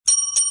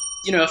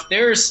If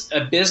there's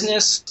a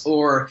business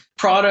or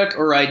product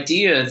or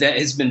idea that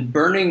has been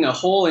burning a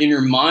hole in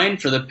your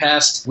mind for the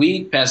past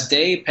week, past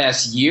day,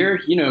 past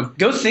year,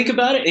 go think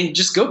about it and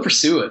just go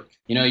pursue it.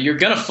 You're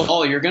going to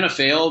fall, you're going to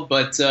fail,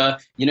 but,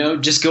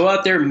 just go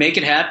out there, make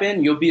it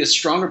happen. You'll be a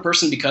stronger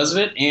person because of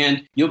it,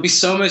 and you'll be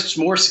so much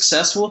more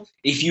successful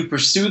if you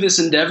pursue this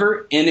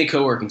endeavor in a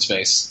co-working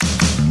space.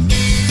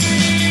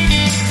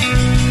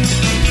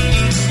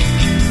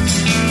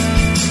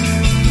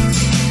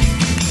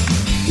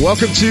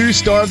 Welcome to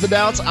Star of the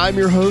Doubts. I'm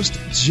your host,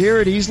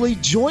 Jared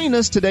Easley. Joining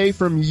us today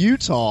from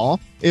Utah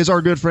is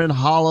our good friend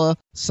Hala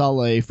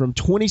Saleh from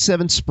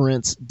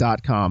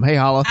 27sprints.com. Hey,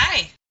 Hala.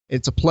 Hi.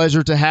 It's a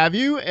pleasure to have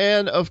you.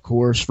 And, of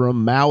course,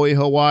 from Maui,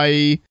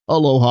 Hawaii,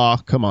 aloha,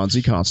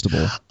 Kamanzi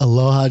Constable.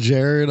 Aloha,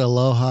 Jared.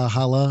 Aloha,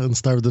 Hala, and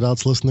Star of the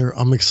Doubts listener.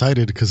 I'm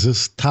excited because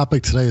this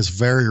topic today is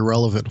very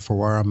relevant for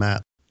where I'm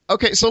at.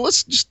 Okay, so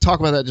let's just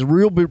talk about that just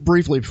real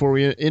briefly before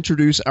we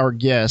introduce our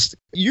guest.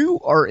 You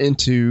are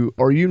into,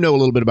 or you know a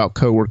little bit about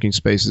co-working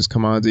spaces,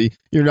 Kamanzi.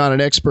 You're not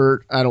an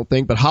expert, I don't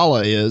think, but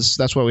Hala is.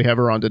 That's why we have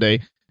her on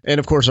today. And,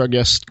 of course, our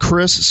guest,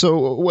 Chris.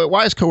 So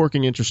why is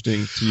co-working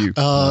interesting to you?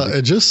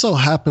 It just so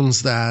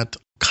happens that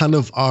kind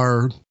of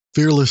our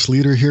fearless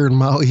leader here in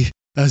Maui,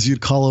 as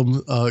you'd call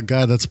him, a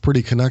guy that's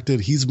pretty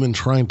connected, he's been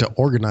trying to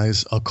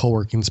organize a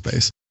co-working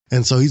space.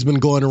 And so he's been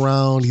going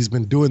around, he's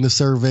been doing the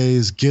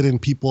surveys, getting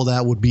people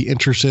that would be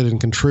interested in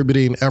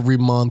contributing every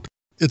month.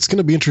 It's going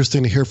to be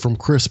interesting to hear from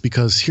Chris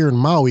because here in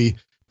Maui,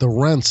 the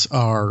rents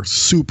are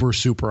super,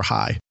 super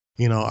high.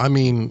 In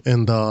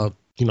the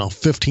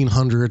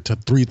 $1,500 to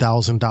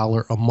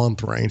 $3,000 a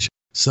month range.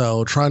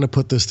 So trying to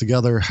put this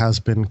together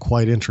has been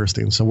quite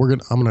interesting. So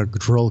I'm going to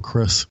drill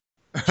Chris.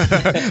 All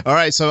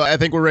right. So I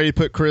think we're ready to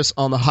put Chris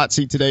on the hot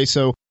seat today.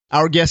 So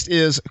our guest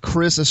is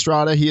Chris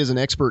Estrada. He is an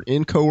expert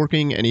in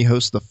co-working, and he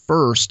hosts the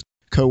first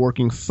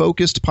co-working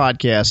focused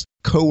podcast,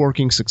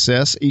 Co-working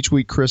Success. Each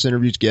week, Chris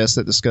interviews guests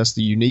that discuss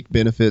the unique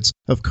benefits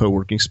of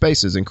co-working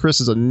spaces. And Chris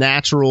is a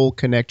natural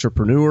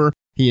connectrepreneur.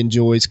 He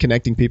enjoys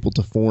connecting people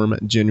to form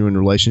genuine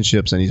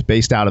relationships, and he's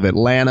based out of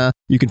Atlanta.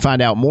 You can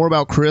find out more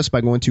about Chris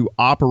by going to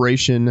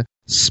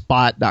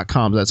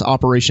operationspot.com. That's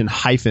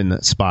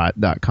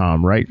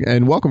operation-spot.com, right?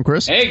 And welcome,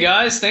 Chris. Hey,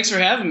 guys. Thanks for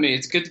having me.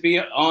 It's good to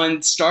be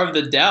on Star of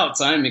the Doubts.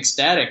 I'm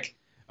ecstatic.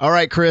 All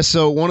right, Chris.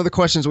 So one of the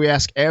questions we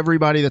ask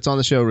everybody that's on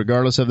the show,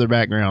 regardless of their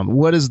background,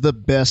 what is the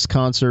best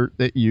concert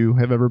that you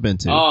have ever been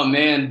to? Oh,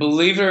 man.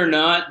 Believe it or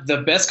not,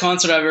 the best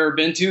concert I've ever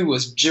been to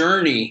was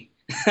Journey.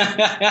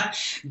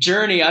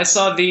 Journey. I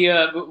saw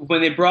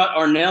when they brought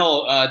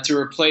Arnell to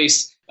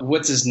replace,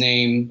 what's his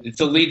name,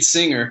 the lead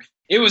singer.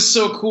 It was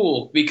so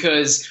cool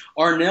because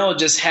Arnell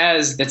just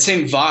has that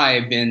same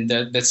vibe and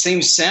that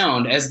same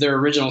sound as their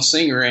original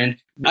singer. And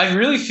I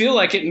really feel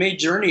like it made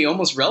Journey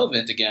almost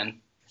relevant again.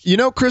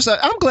 Chris,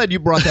 I'm glad you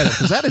brought that up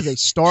because that is a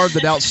Star of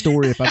the Doubt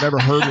story if I've ever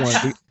heard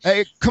one.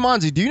 Hey,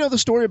 Kamanzi, do you know the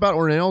story about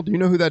Arnell? Do you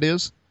know who that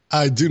is?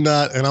 I do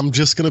not, and I'm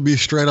just going to be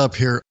straight up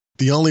here.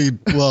 The only,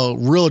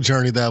 real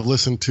Journey that I've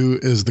listened to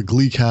is the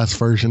Glee cast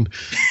version.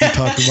 We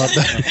talked about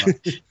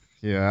that.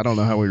 Yeah, I don't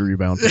know how we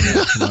rebound from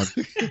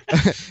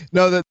that.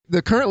 No,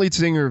 the current lead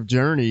singer of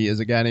Journey is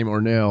a guy named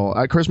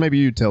Arnell. Chris, maybe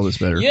you tell this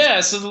better.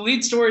 Yeah, so the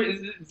lead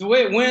story, the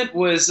way it went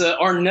was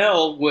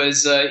Arnell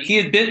was,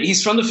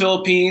 he's from the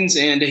Philippines,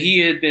 and he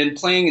had been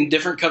playing in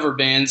different cover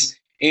bands.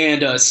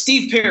 And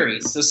Steve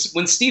Perry, so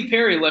when Steve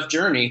Perry left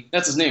Journey,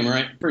 that's his name,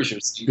 right? I'm pretty sure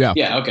it's Steve. Yeah.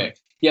 Yeah, okay.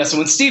 Yeah, so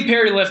when Steve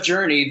Perry left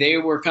Journey, they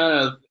were kind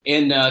of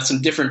in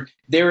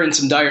they were in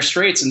some dire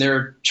straits, and they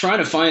were trying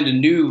to find a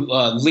new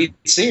lead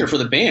singer for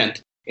the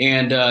band.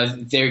 And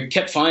they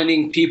kept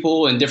finding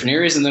people in different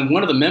areas. And then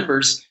one of the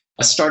members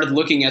started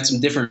looking at some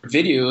different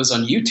videos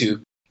on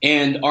YouTube.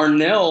 And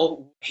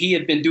Arnell, he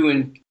had been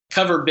doing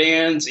cover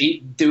bands,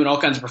 doing all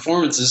kinds of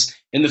performances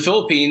in the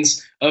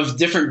Philippines of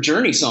different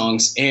Journey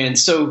songs. And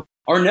so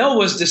Arnell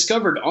was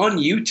discovered on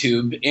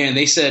YouTube, and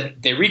they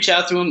reached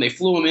out to him, they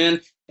flew him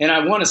in. And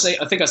I want to say,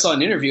 I think I saw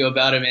an interview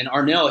about him, and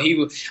Arnell,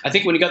 I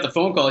think when he got the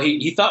phone call,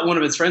 he thought one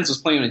of his friends was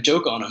playing a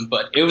joke on him,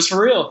 but it was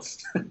for real.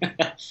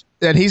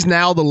 And he's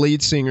now the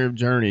lead singer of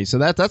Journey. So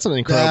that's an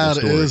incredible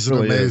story. That is an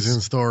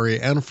amazing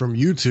story. And from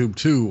YouTube,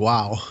 too.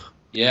 Wow.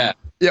 Yeah.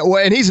 Yeah,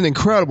 well, and he's an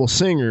incredible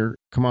singer,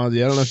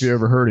 Kamanzi. I don't know if you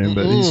ever heard him,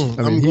 but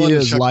he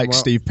is like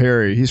Steve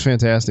Perry. He's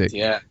fantastic.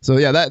 Yeah. So,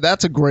 yeah,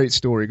 that's a great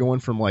story,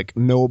 going from, like,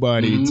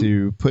 nobody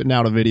to putting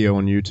out a video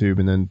on YouTube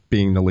and then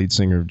being the lead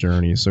singer of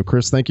Journey. So,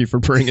 Chris, thank you for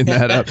bringing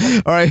that up.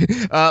 All right,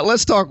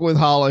 let's talk with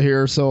Hala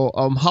here. So,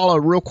 Hala,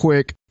 real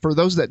quick, for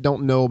those that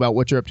don't know about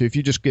what you're up to, if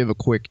you just give a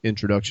quick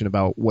introduction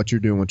about what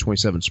you're doing with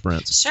 27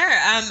 Sprints. Sure.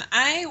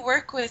 I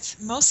work with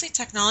mostly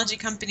technology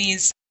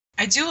companies.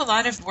 I do a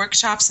lot of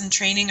workshops and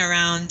training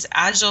around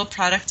agile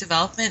product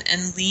development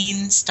and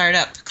lean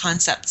startup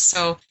concepts.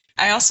 So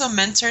I also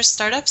mentor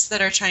startups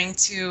that are trying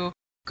to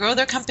grow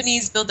their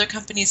companies, build their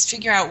companies,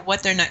 figure out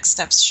what their next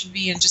steps should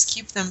be, and just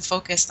keep them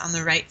focused on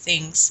the right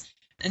things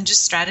and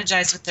just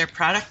strategize with their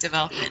product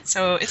development.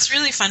 So it's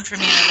really fun for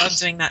me. I love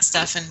doing that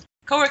stuff. And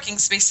co-working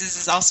spaces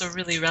is also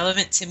really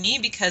relevant to me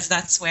because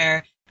that's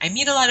where I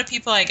meet a lot of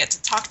people. I get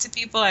to talk to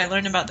people. I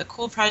learn about the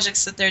cool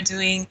projects that they're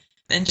doing,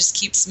 and just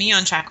keeps me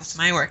on track with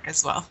my work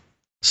as well.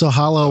 So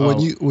Hala,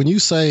 when you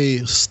say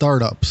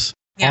startups,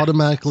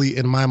 automatically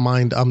in my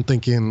mind, I'm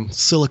thinking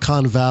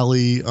Silicon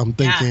Valley. I'm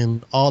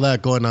thinking all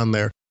that going on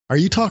there. Are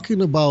you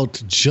talking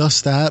about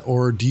just that,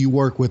 or do you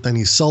work with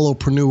any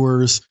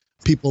solopreneurs,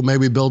 people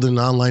maybe building an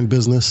online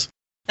business?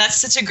 That's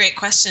such a great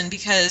question,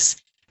 because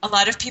a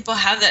lot of people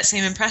have that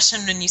same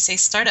impression when you say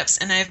startups.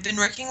 And I've been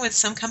working with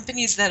some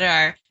companies that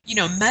are,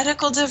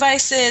 medical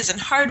devices and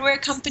hardware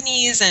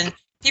companies, and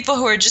people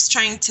who are just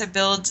trying to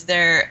build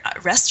their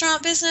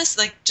restaurant business,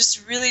 like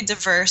just really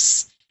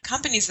diverse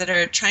companies that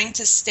are trying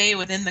to stay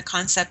within the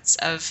concepts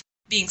of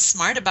being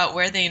smart about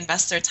where they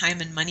invest their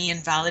time and money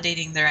and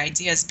validating their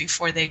ideas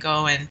before they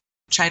go and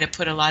try to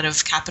put a lot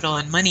of capital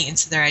and money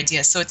into their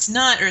ideas. So it's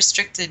not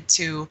restricted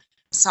to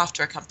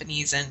software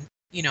companies and,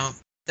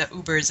 the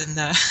Ubers and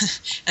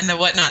the and the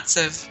whatnots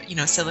of,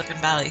 Silicon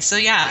Valley. So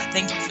yeah,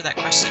 thank you for that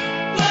question.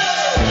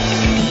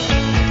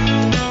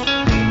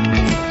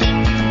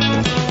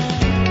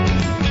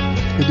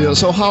 Good deal.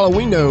 So Hala,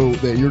 we know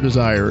that your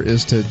desire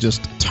is to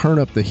just turn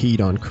up the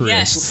heat on Chris.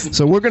 Yes.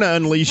 So we're going to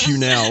unleash you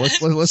now.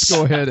 Let's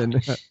go ahead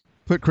and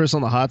put Chris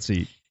on the hot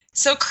seat.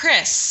 So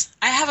Chris,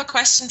 I have a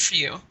question for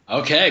you.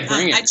 Okay,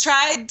 bring it. I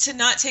tried to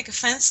not take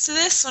offense to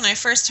this when I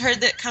first heard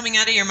that coming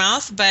out of your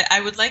mouth, but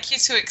I would like you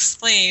to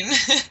explain.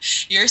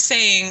 You're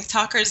saying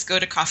talkers go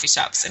to coffee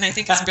shops, and I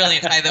think it's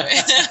brilliant, by the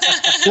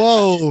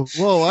way.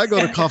 Whoa, I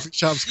go to coffee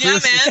shops,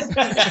 Chris. Yeah,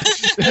 man.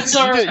 That's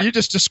all right. You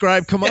just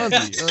described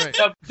Kamanzi. All right.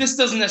 Now, this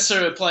doesn't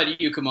necessarily apply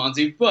to you,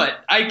 Kamanzi,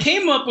 but I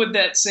came up with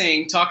that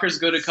saying, talkers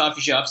go to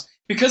coffee shops,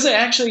 because it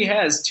actually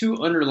has two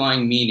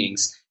underlying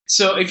meanings.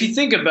 So if you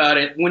think about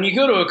it, when you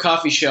go to a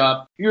coffee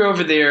shop, you're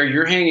over there,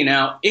 you're hanging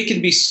out. It can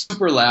be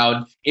super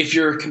loud. If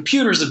your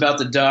computer's about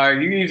to die,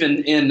 you're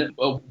even in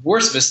a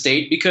worse of a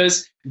state,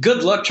 because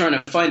good luck trying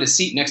to find a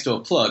seat next to a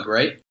plug,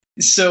 right?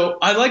 So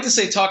I like to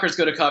say talkers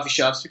go to coffee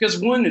shops because,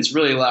 one, it's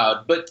really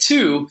loud. But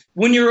two,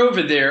 when you're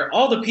over there,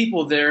 all the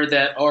people there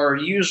that are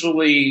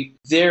usually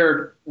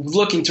there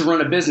looking to run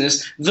a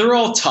business, they're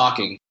all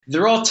talking.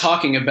 They're all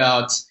talking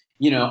about,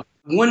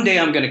 one day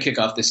I'm going to kick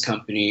off this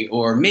company,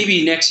 or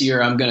maybe next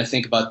year I'm going to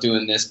think about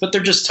doing this, but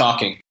they're just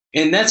talking.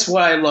 And that's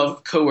why I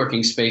love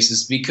co-working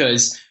spaces,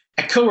 because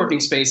at co-working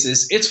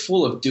spaces, it's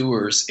full of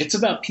doers. It's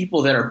about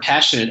people that are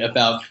passionate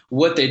about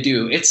what they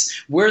do. It's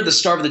where the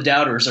starve the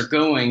doubters are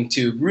going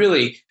to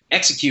really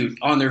execute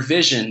on their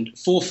vision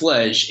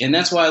full-fledged. And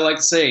that's why I like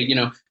to say,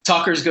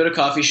 talkers go to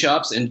coffee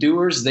shops, and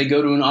doers, they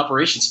go to an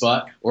operation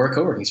spot or a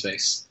co-working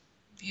space.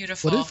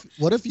 Beautiful.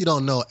 What if you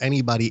don't know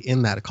anybody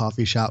in that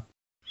coffee shop?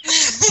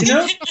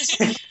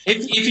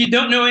 If you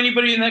don't know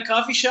anybody in that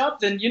coffee shop,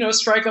 then,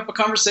 strike up a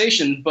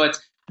conversation. But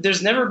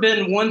there's never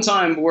been one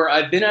time where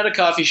I've been at a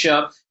coffee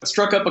shop,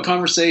 struck up a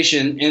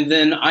conversation, and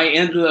then I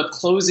ended up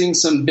closing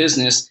some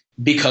business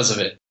because of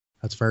it.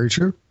 That's very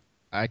true.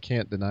 I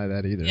can't deny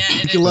that either.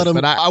 Yeah,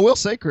 but I will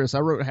say, Chris, I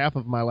wrote half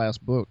of my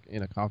last book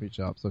in a coffee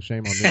shop, so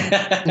shame on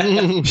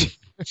me.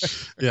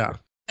 Yeah.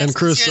 And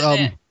Chris, you're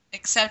the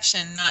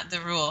exception, not the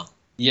rule.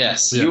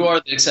 Yes, You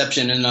are the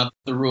exception and not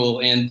the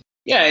rule. And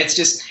yeah, it's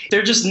just,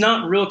 they're just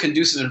not real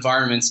conducive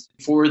environments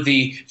for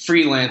the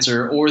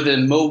freelancer or the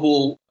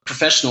mobile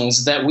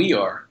professionals that we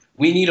are.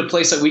 We need a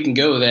place that we can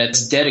go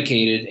that's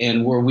dedicated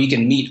and where we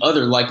can meet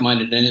other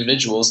like-minded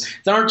individuals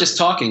that aren't just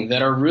talking,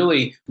 that are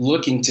really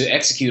looking to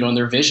execute on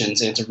their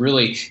visions and to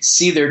really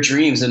see their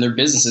dreams and their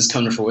businesses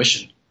come to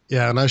fruition.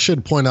 Yeah, and I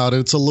should point out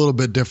it's a little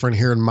bit different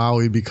here in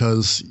Maui,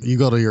 because you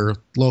go to your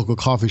local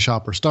coffee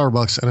shop or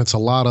Starbucks and it's a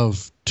lot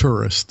of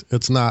tourists.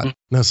 It's not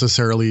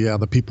necessarily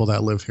the people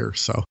that live here.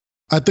 So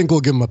I think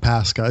we'll give them a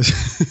pass, guys.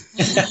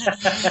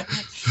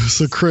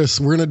 So, Chris,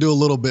 we're going to do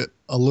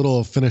a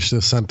little finish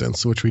this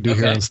sentence, which we do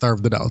here on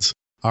Starve the Doubts.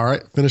 All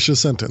right, finish this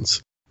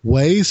sentence.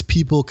 Ways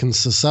people can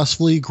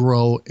successfully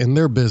grow in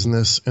their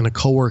business in a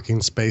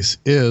co-working space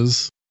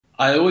is?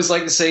 I always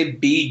like to say,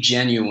 be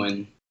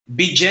genuine.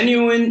 Be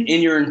genuine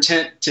in your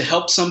intent to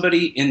help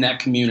somebody in that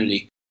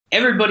community.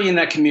 Everybody in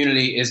that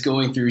community is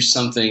going through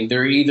something.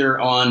 They're either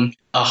on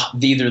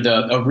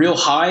a real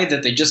high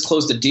that they just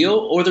closed a deal,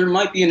 or there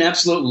might be an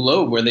absolute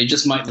low where they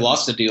just might have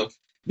lost a deal.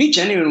 Be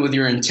genuine with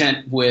your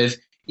intent with,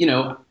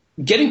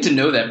 getting to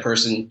know that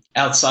person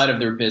outside of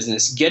their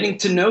business, getting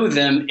to know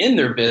them in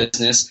their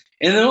business,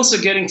 and then also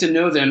getting to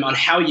know them on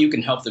how you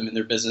can help them in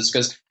their business.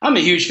 Because I'm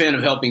a huge fan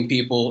of helping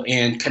people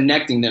and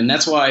connecting them.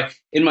 That's why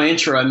in my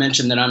intro I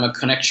mentioned that I'm a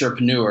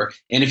connect-surepreneur.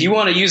 And if you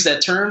want to use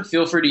that term,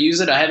 feel free to use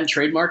it. I haven't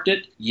trademarked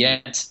it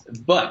yet,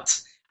 but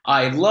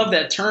I love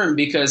that term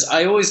because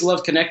I always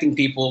love connecting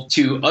people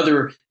to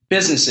other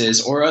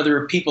businesses or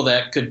other people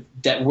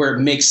that where it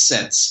makes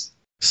sense.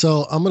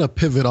 So I'm going to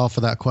pivot off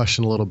of that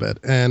question a little bit.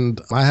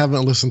 And I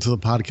haven't listened to the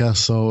podcast,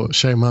 so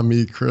shame on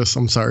me, Chris.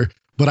 I'm sorry.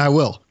 But I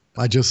will.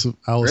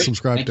 I'll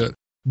subscribe to it.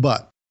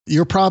 But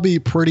you're probably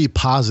pretty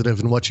positive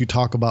in what you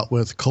talk about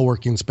with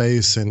co-working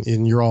space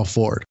and you're all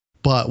for it.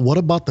 But what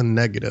about the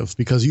negative?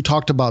 Because you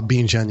talked about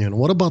being genuine.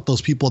 What about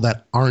those people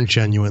that aren't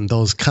genuine,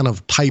 those kind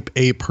of type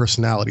A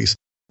personalities?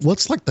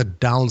 What's like the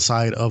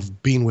downside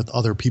of being with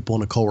other people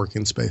in a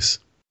co-working space?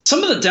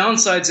 Some of the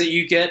downsides that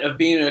you get of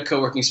being in a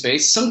co-working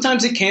space,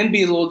 sometimes it can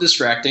be a little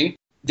distracting.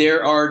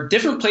 There are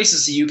different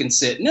places that you can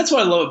sit, and that's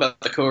what I love about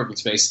the co-working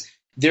space.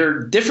 There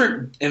are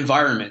different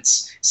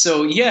environments.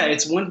 So yeah,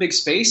 it's one big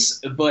space,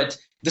 but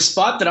the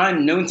spot that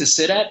I'm known to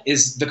sit at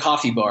is the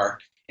coffee bar.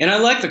 And I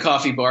like the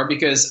coffee bar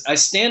because I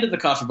stand at the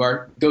coffee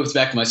bar. Goes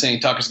back to my saying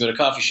talkers go to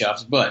coffee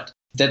shops, but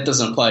that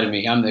doesn't apply to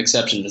me. I'm the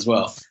exception as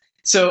well.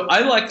 So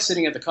I like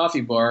sitting at the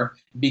coffee bar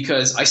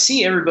because I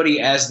see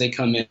everybody as they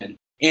come in.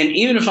 And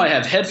even if I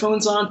have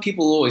headphones on,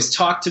 people will always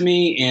talk to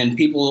me, and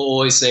people will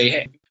always say,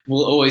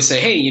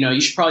 hey, you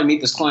should probably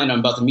meet this client I'm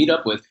about to meet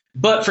up with.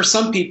 But for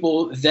some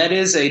people, that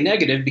is a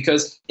negative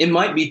because it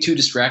might be too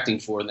distracting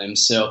for them.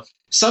 So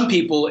some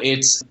people,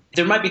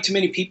 there might be too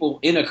many people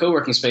in a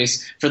co-working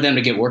space for them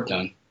to get work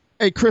done.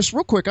 Hey, Chris,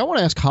 real quick, I want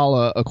to ask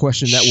Hala a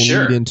question that will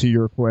Sure. lead into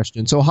your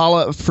question. So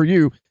Hala, for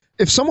you,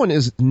 if someone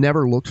has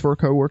never looked for a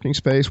co-working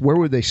space, where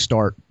would they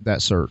start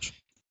that search?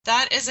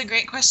 That is a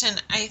great question.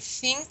 I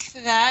think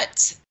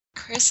that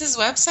Chris's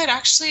website,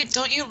 actually,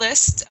 don't you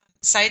list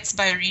sites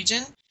by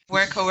region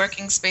where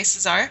co-working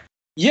spaces are?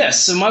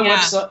 Yes. So my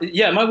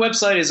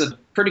website is a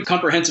pretty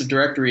comprehensive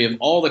directory of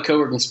all the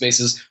co-working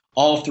spaces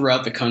all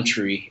throughout the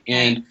country.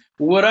 And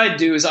what I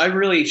do is I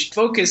really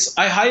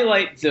I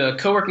highlight the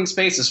co-working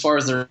space as far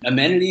as their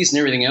amenities and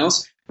everything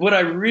else. What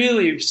I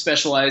really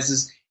specialize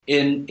is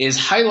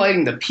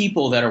highlighting the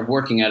people that are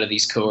working out of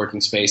these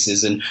co-working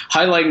spaces and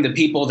highlighting the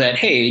people that,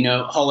 hey,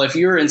 Hala, if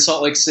you're in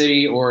Salt Lake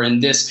City or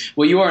in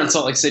you are in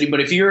Salt Lake City,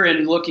 but if you're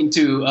looking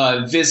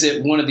to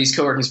visit one of these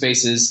co-working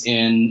spaces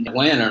in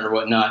Atlanta or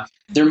whatnot,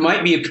 there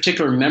might be a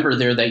particular member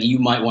there that you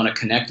might want to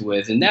connect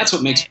with. And that's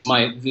what makes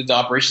the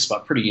operation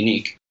spot pretty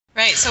unique.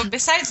 Right. So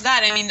besides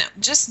that, I mean,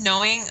 just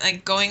knowing,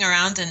 like going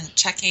around and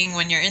checking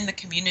when you're in the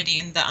community,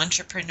 in the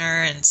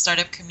entrepreneur and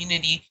startup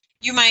community,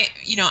 you might,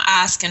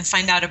 ask and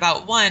find out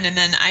about one. And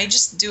then I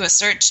just do a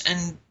search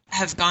and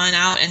have gone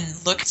out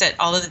and looked at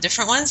all of the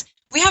different ones.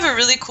 We have a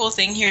really cool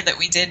thing here that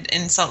we did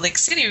in Salt Lake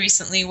City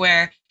recently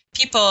where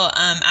people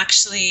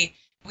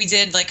we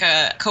did like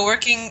a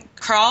co-working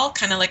crawl,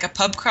 kind of like a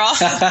pub crawl,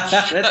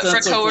 but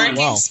for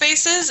co-working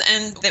spaces.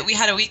 And that we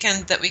had a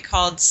weekend that we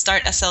called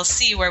Start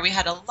SLC, where we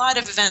had a lot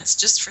of events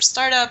just for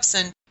startups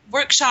and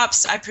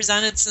workshops. I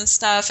presented some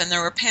stuff and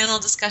there were panel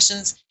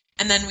discussions.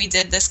 And then we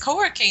did this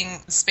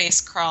co-working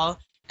space crawl.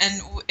 And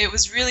it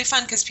was really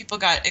fun because people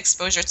got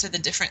exposure to the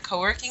different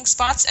co-working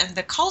spots and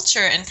the culture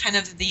and kind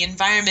of the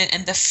environment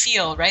and the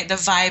feel, right? The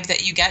vibe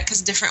that you get,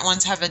 because different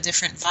ones have a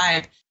different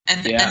vibe.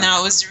 And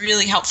that was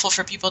really helpful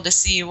for people to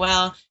see,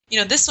 well,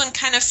 this one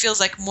kind of feels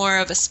like more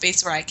of a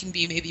space where I can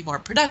be maybe more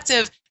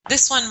productive.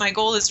 This one, my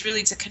goal is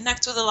really to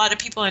connect with a lot of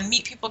people and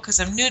meet people because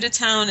I'm new to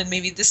town and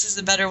maybe this is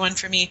a better one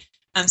for me.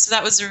 So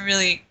that was a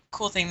really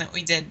cool thing that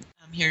we did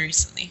here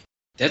recently.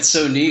 That's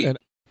so neat. And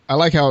I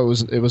like how it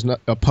was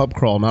not a pub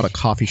crawl, not a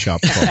coffee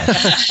shop crawl.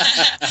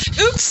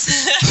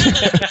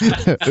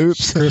 Oops.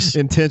 Oops. Chris,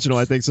 intentional,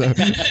 I think so.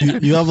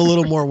 You have a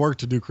little more work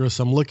to do, Chris.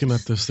 I'm looking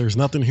at this. There's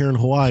nothing here in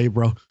Hawaii,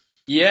 bro.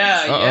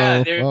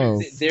 Yeah.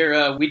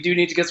 We do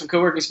need to get some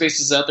co-working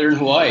spaces out there in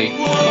Hawaii.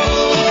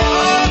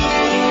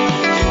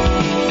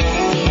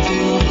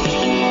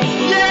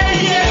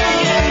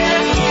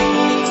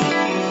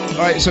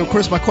 All right, so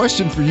Chris, my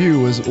question for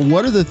you is,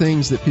 what are the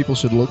things that people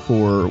should look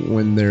for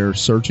when they're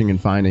searching and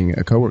finding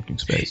a co-working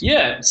space?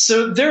 Yeah,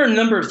 so there are a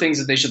number of things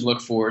that they should look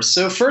for.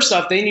 So first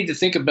off, they need to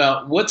think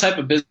about what type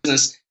of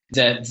business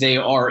that they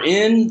are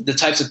in, the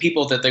types of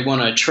people that they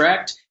want to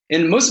attract,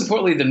 and most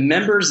importantly, the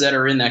members that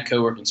are in that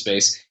co-working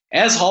space.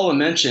 As Hala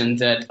mentioned,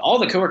 that all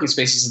the co-working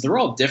spaces, they're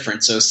all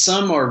different. So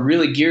some are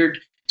really geared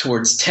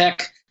towards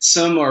tech.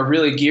 Some are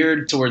really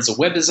geared towards the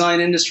web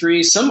design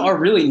industry. Some are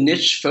really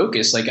niche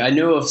focused. Like I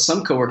know of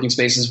some co-working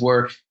spaces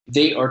where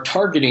they are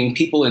targeting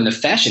people in the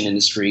fashion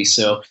industry.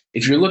 So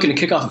if you're looking to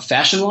kick off a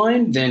fashion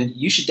line, then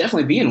you should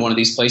definitely be in one of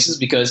these places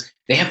because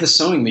they have the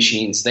sewing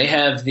machines. They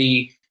have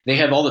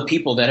all the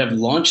people that have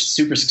launched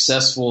super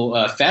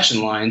successful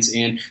fashion lines.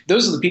 And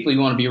those are the people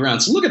you want to be around.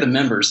 So look at the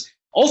members.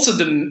 Also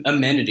the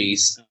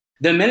amenities.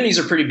 The amenities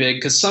are pretty big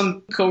because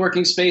some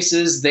co-working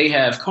spaces, they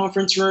have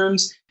conference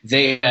rooms.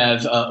 They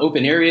have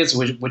open areas,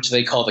 which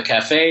they call the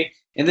cafe.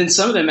 And then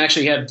some of them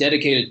actually have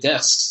dedicated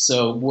desks.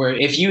 So where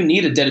if you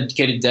need a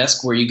dedicated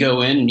desk where you go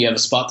in and you have a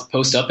spot to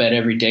post up at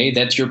every day,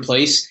 that's your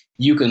place.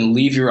 You can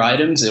leave your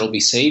items. It'll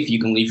be safe. You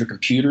can leave your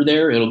computer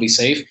there. It'll be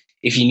safe.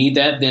 If you need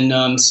that,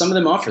 then some of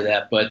them offer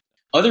that. But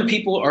other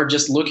people are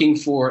just looking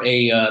for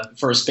a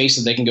space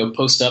that they can go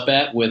post up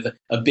at with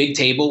a big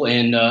table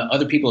and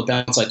other people to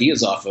bounce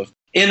ideas off of.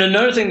 And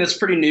another thing that's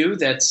pretty new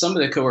that some of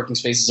the co-working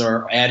spaces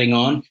are adding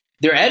on,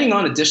 they're adding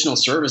on additional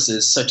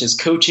services such as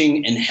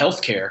coaching and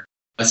healthcare,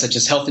 such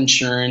as health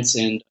insurance.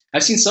 And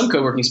I've seen some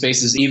co-working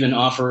spaces even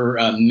offer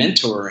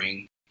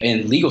mentoring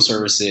and legal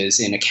services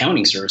and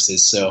accounting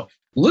services. So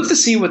look to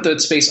see what the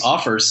space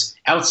offers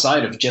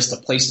outside of just a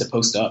place to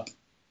post up.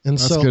 And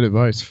That's good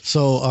advice.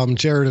 So,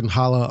 Jared and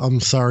Hala,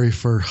 I'm sorry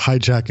for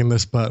hijacking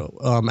this, but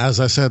as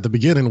I said at the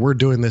beginning, we're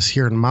doing this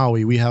here in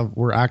Maui.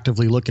 We're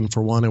actively looking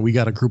for one, and we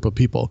got a group of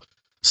people.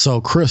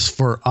 So, Chris,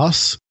 for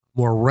us,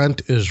 where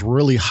rent is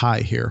really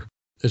high here,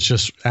 it's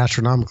just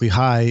astronomically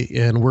high,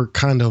 and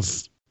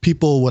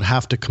people would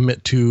have to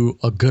commit to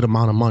a good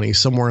amount of money,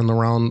 somewhere in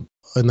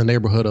the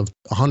neighborhood of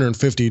 $150,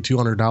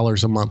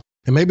 $200 a month.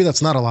 And maybe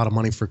that's not a lot of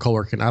money for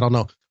co-working. I don't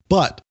know.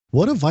 But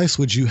what advice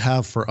would you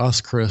have for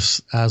us,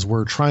 Chris, as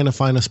we're trying to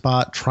find a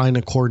spot, trying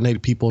to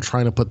coordinate people,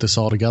 trying to put this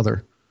all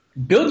together?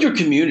 Build your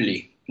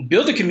community.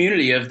 Build a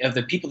community of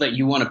the people that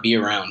you want to be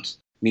around.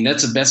 I mean,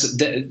 that's the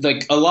best.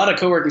 Like a lot of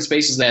co-working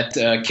spaces that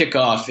kick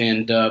off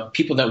and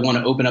people that want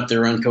to open up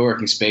their own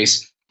co-working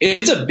space.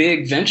 It's a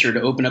big venture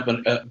to open up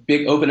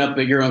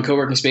your own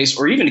co-working space,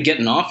 or even to get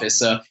an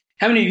office.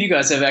 How many of you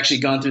guys have actually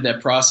gone through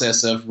that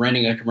process of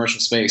renting a commercial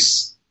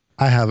space?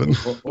 I haven't.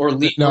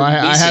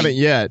 I haven't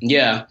yet.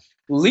 Yeah.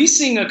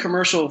 Leasing a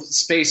commercial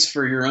space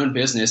for your own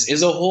business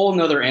is a whole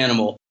nother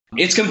animal.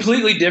 It's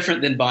completely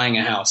different than buying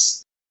a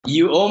house.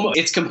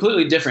 It's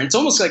completely different. It's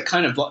almost like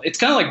kind of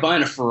like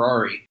buying a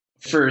Ferrari.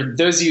 For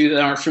those of you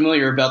that aren't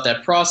familiar about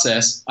that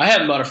process, I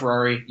haven't bought a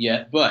Ferrari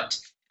yet, but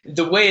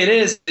the way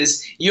it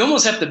is you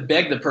almost have to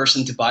beg the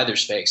person to buy their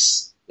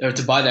space, or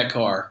to buy that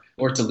car,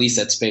 or to lease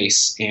that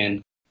space.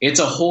 And it's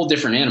a whole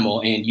different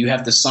animal, and you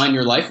have to sign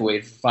your life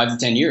away for 5 to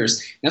 10 years.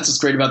 And that's what's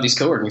great about these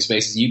co-working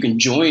spaces.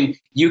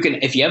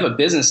 If you have a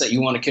business that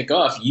you want to kick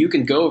off, you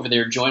can go over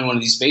there, join one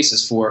of these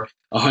spaces for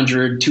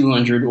 $100,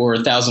 $200, or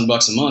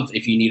 $1,000 a month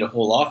if you need a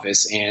whole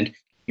office. And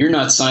you're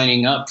not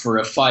signing up for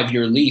a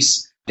 5-year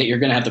lease that you're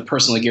going to have to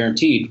personally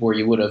guarantee where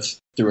you would have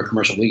through a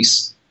commercial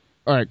lease.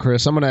 All right,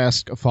 Chris, I'm going to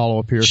ask a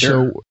follow-up here.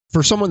 Sure. So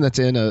for someone that's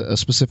in a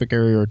specific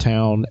area or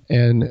town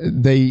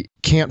and they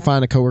can't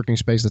find a co-working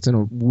space that's in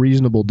a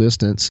reasonable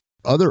distance,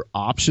 other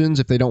options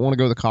if they don't want to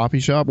go to the coffee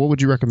shop, what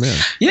would you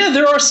recommend? Yeah,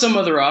 there are some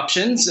other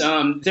options.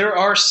 There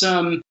are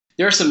some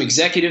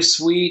executive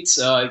suites.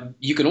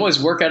 You can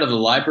always work out of the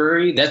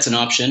library. That's an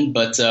option.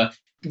 But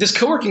this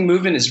co-working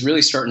movement is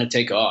really starting to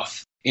take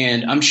off.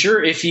 And I'm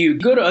sure if you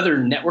go to other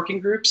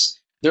networking groups,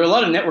 there are a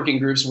lot of networking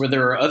groups where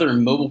there are other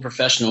mobile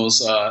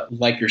professionals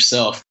like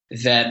yourself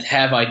that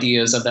have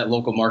ideas of that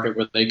local market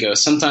where they go.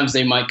 Sometimes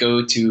they might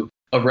go to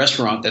a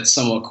restaurant that's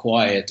somewhat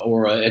quiet,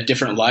 or a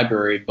different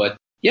library. But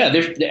yeah,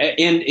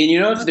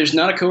 if there's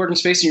not a co-working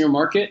space in your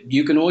market,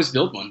 you can always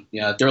build one.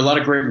 Yeah, there are a lot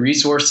of great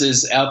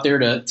resources out there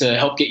to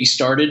help get you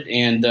started.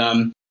 And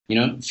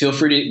feel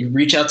free to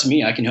reach out to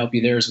me. I can help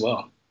you there as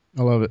well.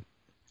 I love it.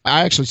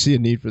 I actually see a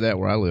need for that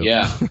where I live.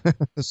 Yeah.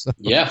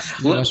 Yeah.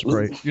 You're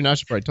not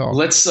surprised talk.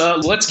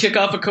 Let's kick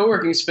off a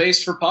co-working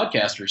space for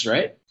podcasters,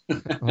 right?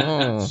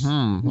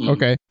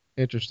 Okay.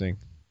 Interesting.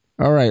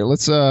 All right.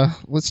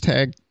 Let's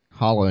tag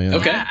Hala in.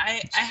 Okay. Yeah,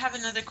 I have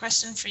another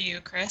question for you,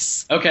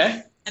 Chris.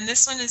 Okay. And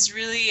this one is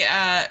really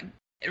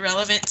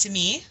relevant to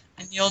me,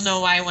 and you'll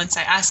know why once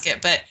I ask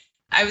it. But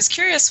I was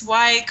curious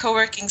why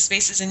co-working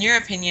spaces, in your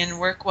opinion,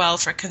 work well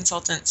for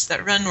consultants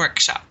that run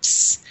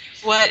workshops.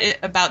 What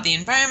about the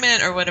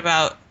environment, or what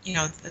about,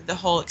 the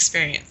whole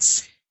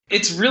experience?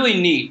 It's really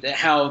neat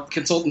how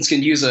consultants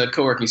can use a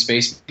co-working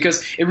space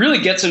because it really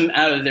gets them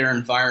out of their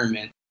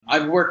environment.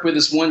 I've worked with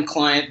this one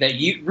client that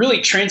really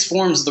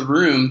transforms the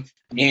room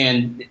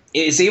and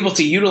is able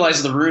to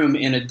utilize the room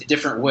in a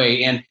different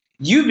way. And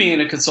you being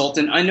a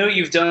consultant, I know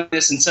you've done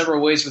this in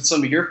several ways with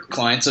some of your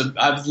clients, so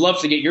I'd love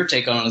to get your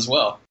take on it as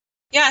well.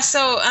 Yeah,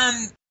 so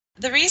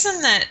the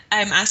reason that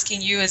I'm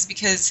asking you is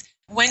because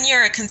when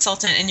you're a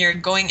consultant and you're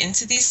going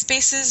into these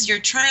spaces, you're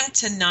trying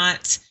to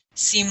not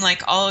seem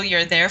like all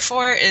you're there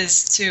for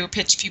is to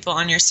pitch people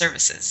on your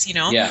services,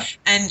 Yeah.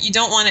 And you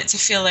don't want it to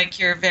feel like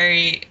you're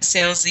very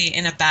salesy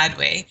in a bad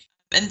way.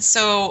 And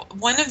so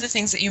one of the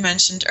things that you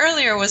mentioned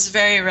earlier was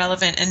very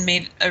relevant and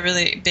made a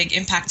really big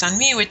impact on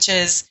me, which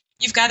is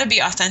you've got to be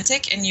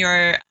authentic in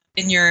your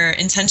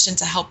intention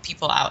to help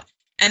people out.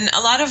 And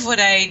a lot of what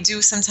I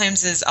do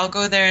sometimes is I'll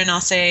go there and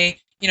I'll say,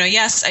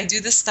 yes, I do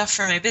this stuff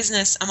for my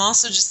business. I'm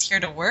also just here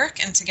to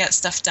work and to get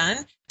stuff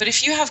done. But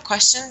if you have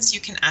questions, you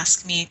can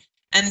ask me.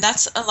 And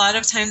that's a lot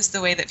of times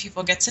the way that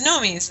people get to know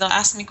me is they'll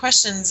ask me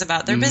questions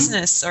about their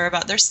business or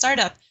about their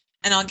startup,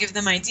 and I'll give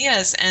them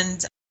ideas.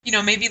 And,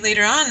 maybe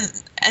later on,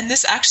 and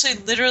this actually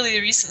literally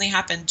recently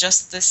happened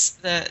just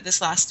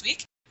this last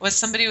week, was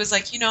somebody was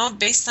like,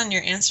 based on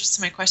your answers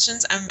to my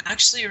questions, I'm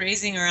actually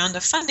raising a round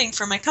of funding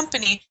for my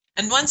company.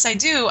 And once I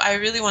do, I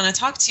really want to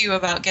talk to you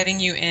about getting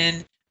you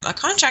in a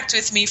contract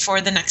with me for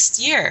the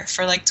next year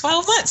for like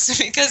 12 months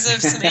because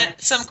of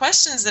some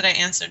questions that I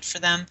answered for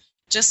them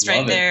just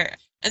right there.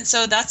 And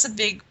so that's a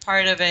big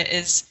part of it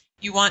is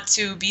you want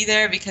to be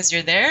there because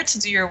you're there to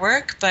do your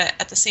work, but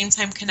at the same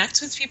time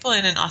connect with people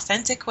in an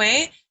authentic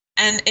way.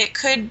 And it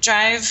could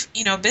drive,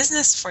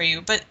 business for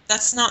you, but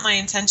that's not my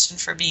intention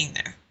for being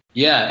there.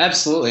 Yeah,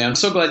 absolutely. I'm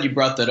so glad you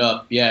brought that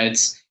up. Yeah,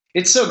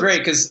 it's so great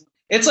because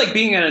it's like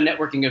being at a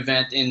networking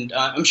event, and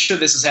I'm sure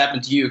this has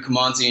happened to you,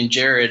 Kamanzi and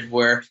Jared,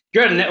 where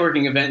you're at a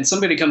networking event and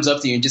somebody comes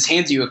up to you and just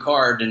hands you a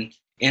card and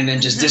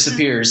then just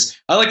disappears.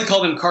 I like to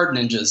call them card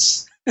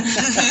ninjas.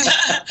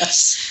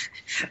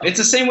 It's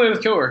the same way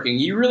with co-working.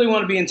 You really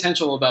want to be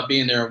intentional about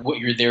being there, what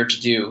you're there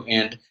to do.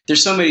 And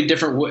there's so many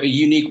different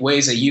unique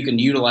ways that you can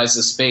utilize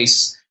the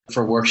space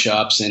for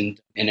workshops and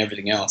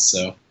everything else.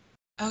 So.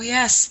 Oh,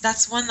 yes.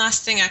 That's one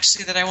last thing,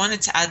 actually, that I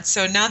wanted to add.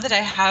 So now that I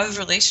have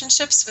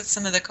relationships with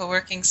some of the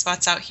co-working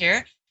spots out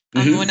here,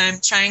 when I'm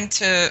trying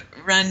to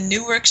run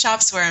new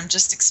workshops where I'm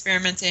just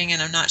experimenting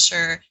and I'm not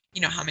sure,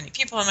 how many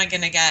people am I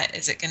going to get?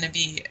 Is it going to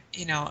be,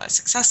 a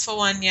successful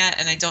one yet?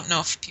 And I don't know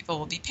if people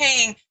will be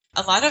paying.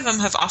 A lot of them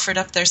have offered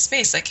up their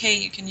space, like, hey,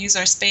 you can use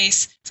our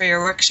space for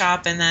your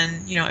workshop. And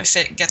then, if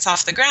it gets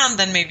off the ground,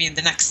 then maybe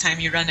the next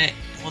time you run it,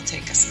 we'll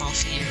take a small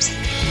fee or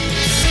something.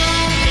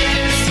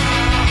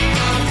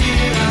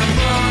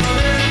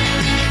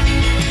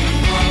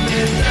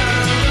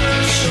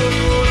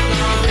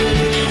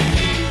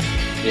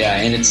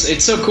 Yeah, and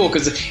it's so cool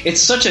because it's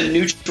such a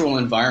neutral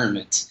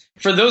environment.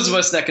 For those of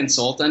us that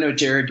consult, I know,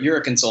 Jared, you're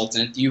a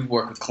consultant. You've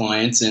worked with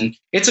clients, and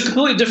it's a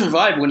completely different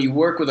vibe when you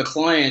work with a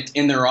client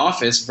in their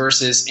office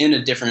versus in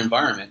a different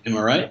environment. Am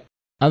I right?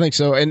 I think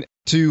so. And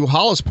to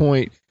Hala's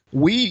point,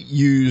 we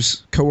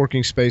use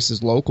co-working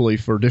spaces locally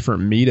for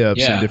different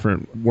meetups and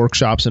different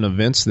workshops and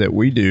events that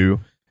we do.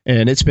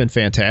 And it's been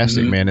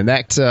fantastic, man. And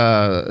that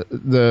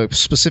the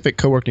specific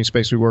co-working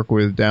space we work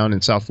with down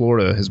in South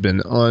Florida has been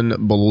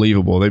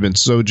unbelievable. They've been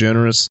so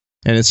generous,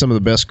 and it's some of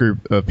the best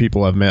group of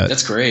people I've met.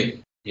 That's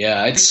great.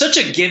 Yeah, it's such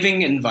a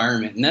giving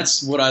environment, and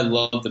that's what I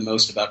love the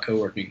most about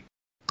co-working.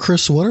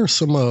 Chris, what are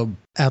some,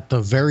 at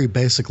the very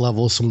basic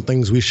level, some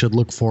things we should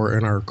look for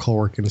in our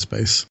co-working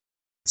space?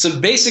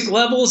 Some basic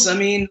levels,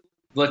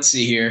 let's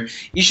see here.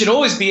 You should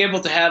always be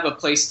able to have a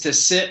place to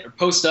sit or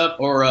post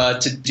up or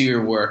to do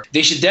your work.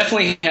 They should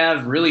definitely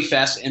have really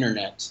fast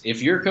internet.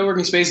 If your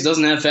co-working space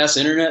doesn't have fast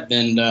internet,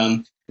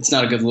 then it's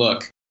not a good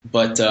look.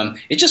 But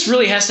it just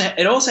really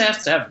it also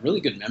has to have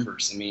really good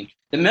members.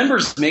 The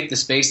members make the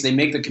space, they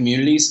make the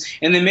communities,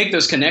 and they make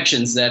those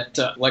connections that,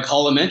 like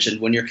Hala mentioned,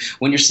 when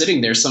you're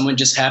sitting there, someone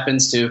just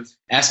happens to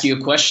ask you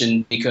a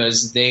question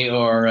because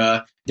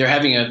they're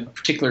having a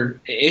particular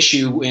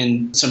issue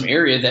in some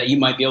area that you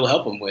might be able to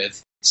help them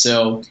with.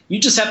 So you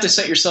just have to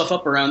set yourself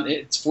up around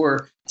it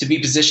to be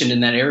positioned in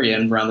that area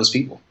and around those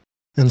people.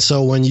 And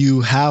so when you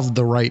have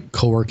the right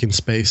co-working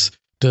space,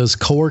 does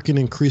co-working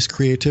increase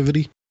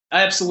creativity?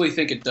 I absolutely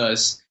think it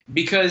does,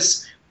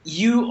 because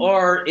you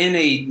are in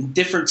a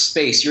different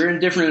space. You're in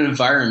a different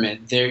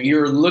environment.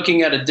 You're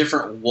looking at a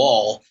different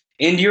wall,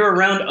 and you're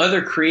around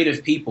other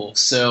creative people.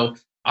 So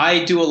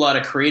I do a lot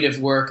of creative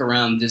work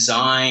around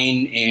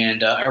design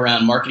and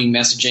around marketing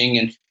messaging.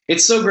 And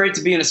it's so great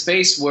to be in a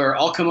space where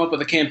I'll come up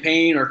with a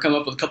campaign or come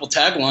up with a couple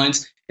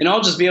taglines, and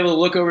I'll just be able to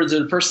look over to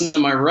the person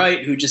on my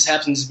right who just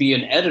happens to be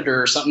an editor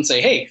or something and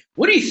say, hey,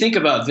 what do you think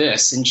about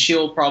this? And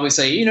she'll probably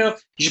say, you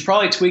should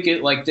probably tweak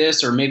it like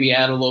this or maybe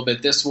add a little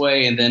bit this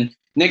way. And then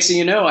next thing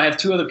you know, I have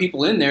two other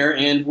people in there,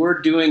 and we're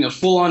doing a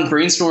full-on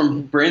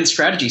brainstorm brand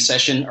strategy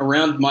session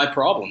around my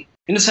problem.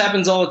 And this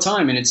happens all the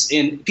time,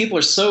 and people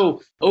are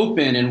so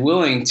open and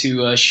willing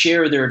to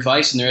share their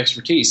advice and their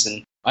expertise.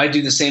 And I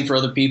do the same for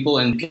other people,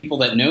 and people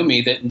that know me,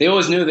 that they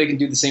always know they can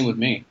do the same with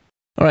me.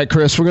 All right,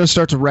 Chris, we're going to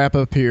start to wrap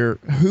up here.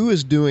 Who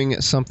is doing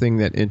something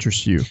that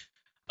interests you?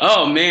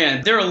 Oh,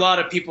 man, there are a lot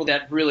of people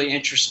that really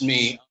interest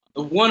me.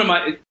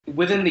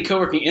 Within the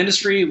co-working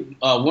industry,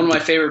 one of my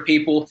favorite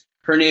people,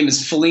 her name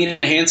is Felina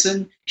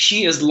Hansen.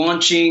 She is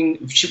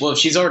launching. She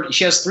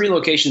has 3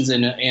 locations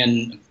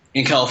in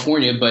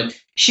California, but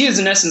she is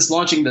in essence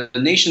launching the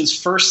nation's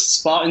first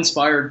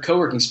spa-inspired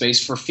co-working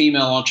space for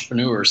female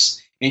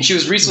entrepreneurs. And she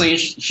was recently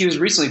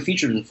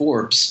featured in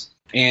Forbes.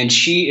 And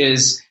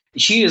she's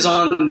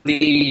leading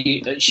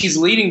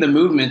the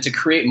movement to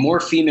create more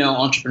female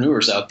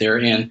entrepreneurs out there.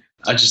 And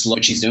I just love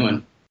what she's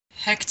doing.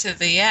 Heck to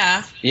the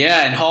yeah.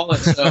 Yeah, and Hala.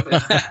 So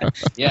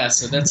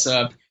that's.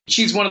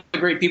 She's one of the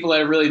great people that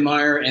I really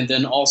admire. And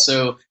then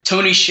also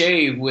Tony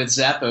Hsieh with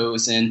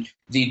Zappos and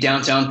the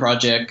Downtown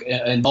Project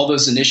and all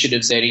those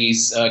initiatives that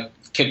he's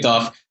kicked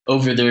off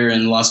over there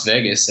in Las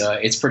Vegas.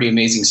 It's pretty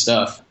amazing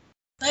stuff.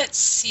 Let's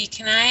see.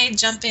 Can I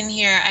jump in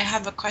here? I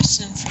have a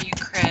question for you,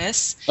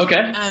 Chris.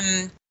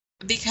 Okay.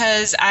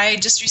 Because I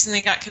just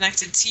recently got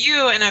connected to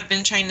you, and I've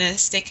been trying to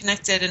stay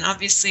connected. And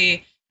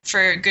obviously,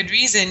 for good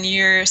reason,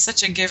 you're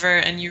such a giver,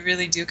 and you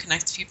really do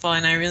connect people.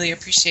 And I really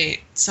appreciate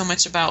so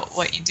much about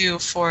what you do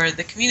for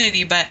the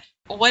community. But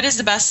what is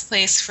the best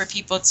place for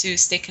people to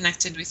stay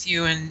connected with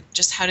you, and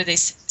just how do they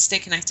stay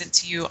connected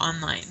to you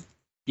online?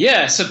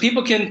 Yeah, so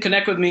people can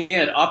connect with me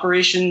at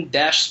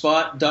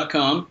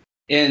operation-spot.com.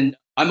 And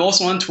I'm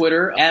also on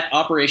Twitter at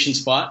Operation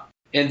Spot.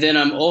 And then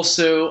I'm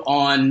also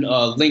on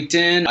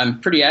LinkedIn. I'm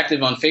pretty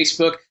active on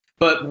Facebook.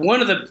 But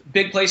one of the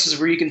big places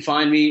where you can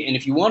find me, and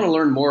if you want to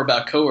learn more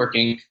about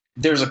co-working,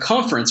 there's a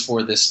conference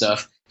for this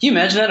stuff. Can you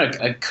imagine that,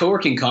 a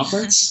co-working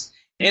conference?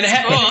 And it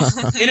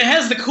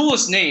has the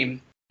coolest name.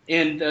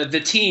 And the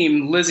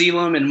team, Liz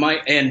Elam and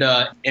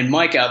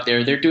Mike out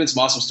there, they're doing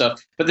some awesome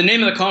stuff. But the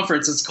name of the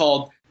conference is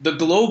called the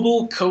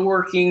Global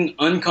Co-working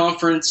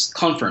Unconference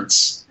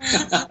Conference.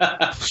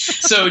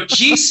 So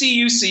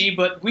GCUC,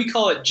 but we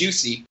call it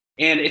Juicy.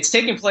 And it's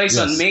taking place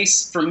Yes.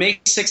 on from May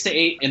 6th to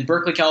 8 in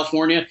Berkeley,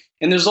 California.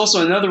 And there's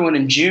also another one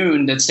in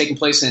June that's taking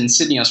place in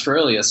Sydney,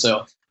 Australia.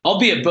 So I'll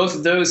be at both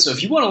of those. So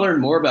if you want to learn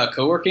more about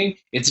co-working,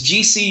 it's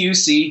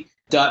gcuc.co,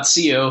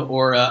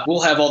 or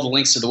we'll have all the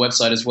links to the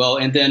website as well.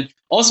 And then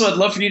also, I'd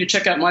love for you to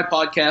check out my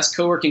podcast,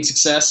 Co-working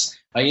Success.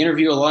 I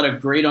interview a lot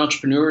of great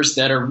entrepreneurs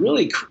that are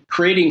really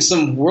creating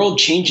some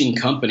world-changing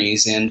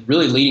companies and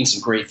really leading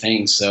some great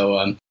things.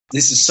 So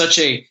this is such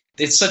a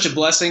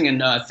blessing,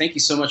 and thank you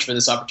so much for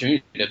this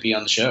opportunity to be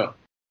on the show.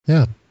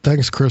 Yeah,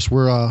 thanks, Chris.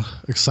 We're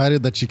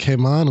excited that you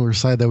came on. We're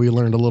excited that we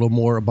learned a little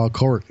more about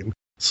co-working.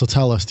 So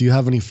tell us, do you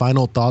have any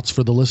final thoughts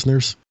for the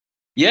listeners?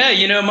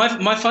 Yeah,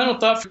 my final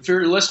thought for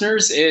your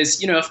listeners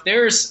is, if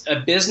there's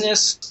a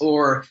business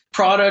or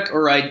product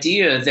or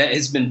idea that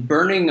has been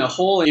burning a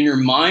hole in your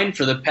mind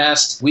for the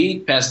past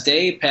week, past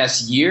day,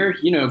 past year,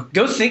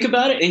 go think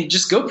about it and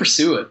just go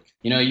pursue it.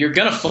 You're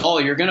going to fall,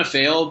 you're going to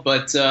fail,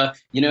 but,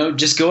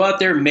 just go out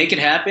there, make it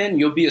happen.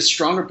 You'll be a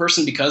stronger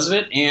person because of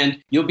it,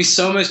 and you'll be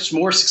so much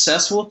more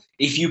successful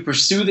if you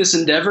pursue this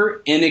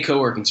endeavor in a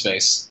co-working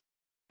space.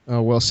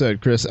 Well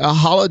said, Chris.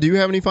 Hala, do you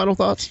have any final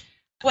thoughts?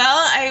 Well,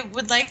 I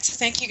would like to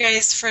thank you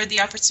guys for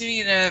the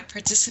opportunity to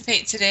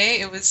participate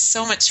today. It was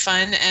so much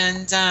fun,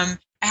 and I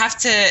have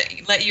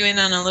to let you in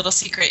on a little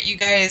secret. You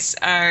guys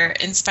are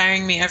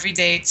inspiring me every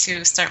day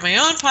to start my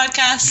own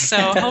podcast, so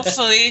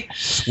hopefully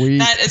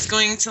that is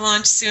going to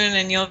launch soon,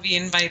 and you'll be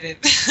invited.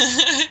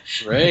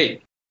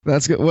 Great.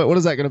 That's good. What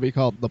is that going to be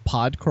called? The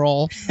Pod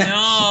Crawl?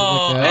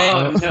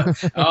 No.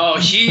 Oh,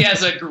 she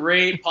has a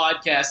great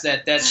podcast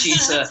that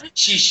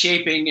she's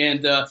shaping,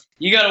 and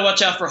you got to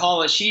watch out for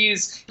Hala. She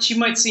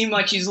might seem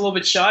like she's a little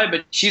bit shy,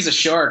 but she's a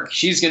shark.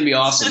 She's going to be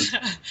awesome.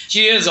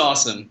 She is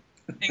awesome.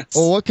 Thanks.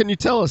 Well, what can you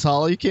tell us,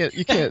 Hala? You can't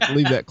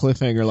leave that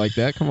cliffhanger like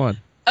that. Come on.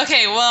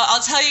 Okay, well,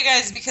 I'll tell you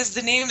guys because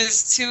the name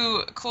is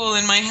too cool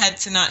in my head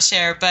to not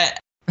share, but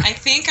I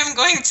think I'm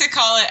going to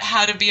call it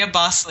How to Be a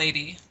Boss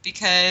Lady,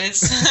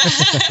 because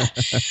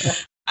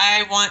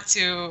I want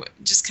to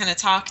just kind of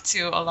talk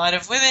to a lot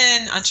of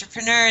women,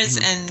 entrepreneurs,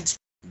 and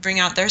bring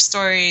out their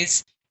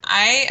stories.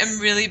 I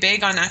am really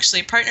big on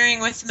actually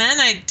partnering with men.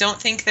 I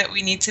don't think that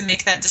we need to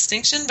make that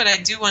distinction, but I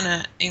do want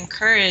to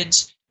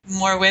encourage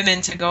more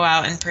women to go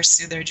out and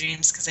pursue their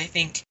dreams, because I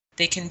think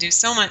they can do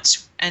so much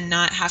and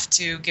not have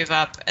to give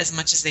up as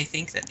much as they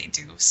think that they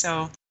do.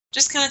 So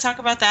just kind of talk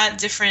about that,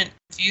 different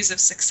views of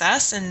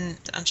success and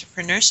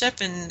entrepreneurship,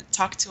 and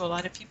talk to a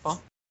lot of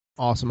people.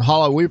 Awesome.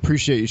 Hala, we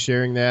appreciate you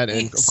sharing that.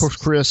 Thanks. And, of course,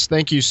 Chris,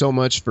 thank you so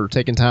much for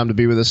taking time to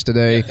be with us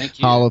today. Yeah, thank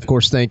you. Hala, of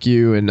course, thank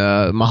you. And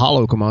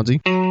mahalo, Kamanzi.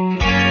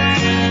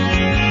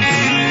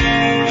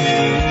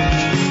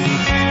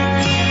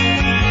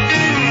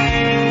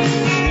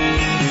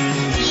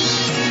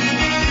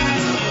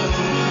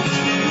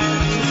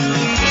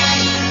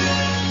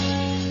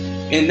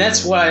 And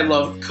that's why I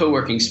love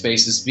co-working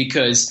spaces,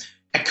 because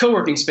at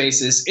co-working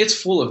spaces, it's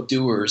full of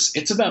doers.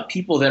 It's about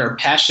people that are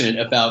passionate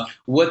about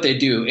what they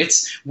do.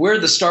 It's where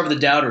the starve the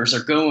doubters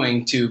are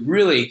going to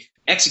really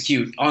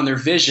execute on their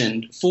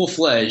vision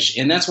full-fledged.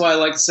 And that's why I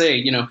like to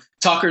say,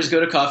 talkers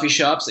go to coffee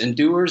shops, and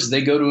doers,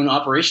 they go to an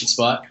operation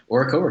spot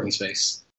or a co-working space.